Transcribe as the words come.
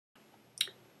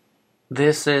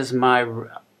This is my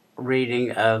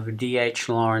reading of D.H.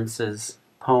 Lawrence's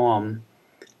poem,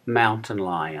 Mountain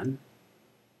Lion.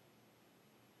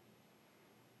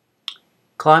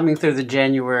 Climbing through the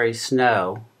January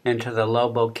snow into the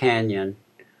Lobo Canyon,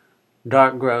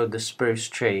 dark grow the spruce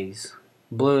trees,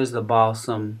 blue as the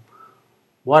balsam,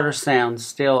 water sounds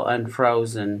still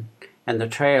unfrozen, and the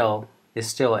trail is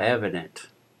still evident.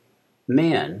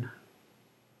 Men,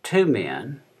 two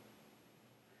men,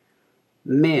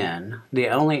 the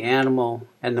only animal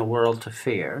in the world to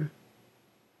fear.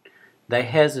 They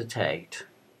hesitate.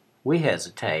 We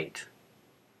hesitate.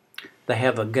 They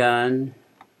have a gun.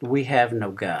 We have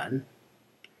no gun.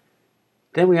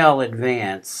 Then we all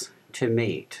advance to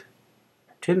meet.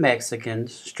 Two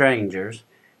Mexicans, strangers,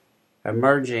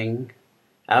 emerging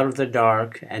out of the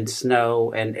dark and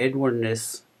snow and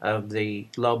inwardness of the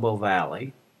Lobo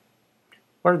Valley.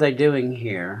 What are they doing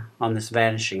here on this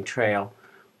vanishing trail?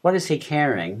 What is he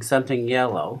carrying? Something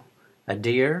yellow. A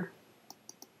deer?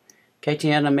 Que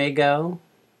tiene, amigo?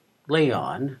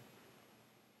 Leon.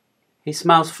 He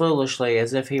smiles foolishly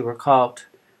as if he were caught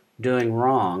doing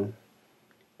wrong,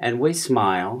 and we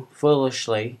smile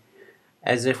foolishly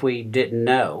as if we didn't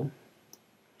know.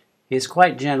 He is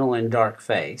quite gentle and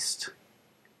dark-faced.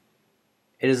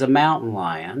 It is a mountain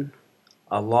lion,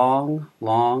 a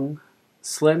long,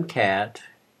 slim cat,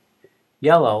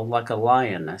 yellow like a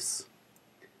lioness.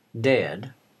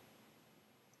 Dead.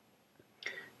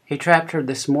 He trapped her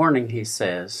this morning, he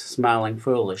says, smiling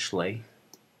foolishly.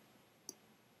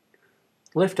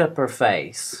 Lift up her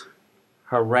face,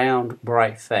 her round,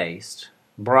 bright-faced,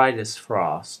 bright as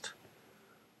frost,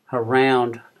 her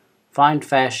round,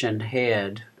 fine-fashioned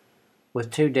head with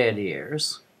two dead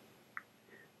ears,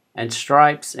 and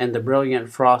stripes in the brilliant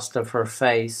frost of her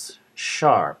face,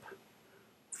 sharp,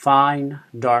 fine,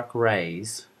 dark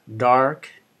rays,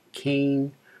 dark,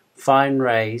 keen, fine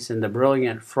rays in the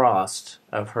brilliant frost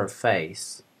of her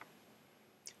face.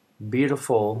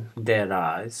 Beautiful dead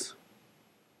eyes.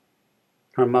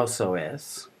 Hermoso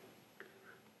es.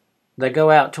 They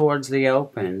go out towards the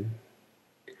open.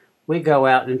 We go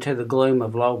out into the gloom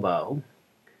of Lobo,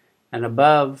 and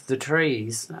above the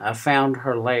trees I found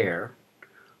her lair,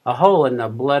 a hole in the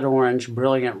blood-orange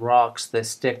brilliant rocks that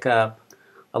stick up,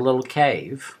 a little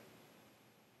cave,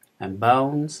 and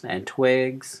bones and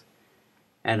twigs,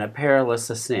 and a perilous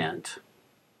ascent.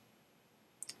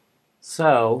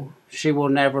 So she will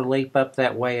never leap up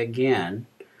that way again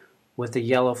with the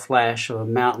yellow flash of a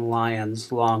mountain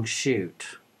lion's long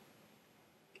chute,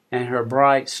 and her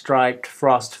bright striped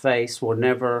frost face will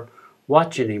never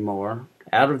watch any more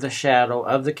out of the shadow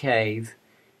of the cave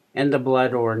in the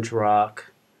blood-orange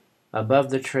rock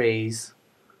above the trees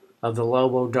of the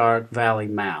Lobo dark valley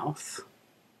mouth.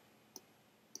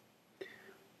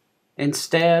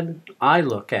 Instead, I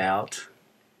look out,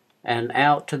 and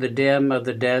out to the dim of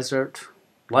the desert,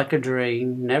 like a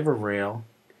dream, never real,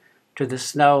 to the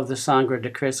snow of the Sangre de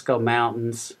Cristo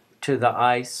mountains, to the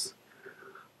ice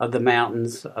of the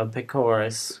mountains of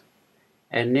Picoris,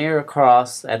 and near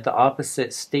across at the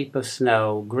opposite steep of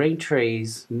snow, green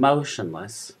trees,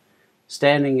 motionless,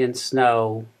 standing in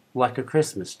snow like a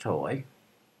Christmas toy.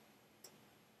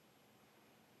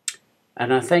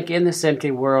 And I think in this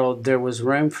empty world there was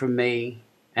room for me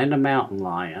and a mountain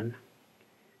lion.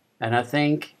 And I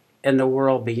think in the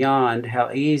world beyond how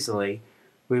easily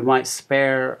we might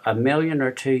spare 1,000,000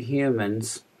 or 2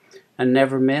 humans and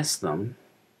never miss them.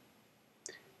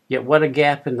 Yet what a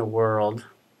gap in the world,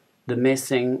 the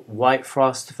missing white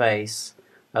frost face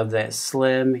of that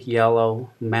slim yellow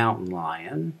mountain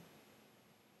lion.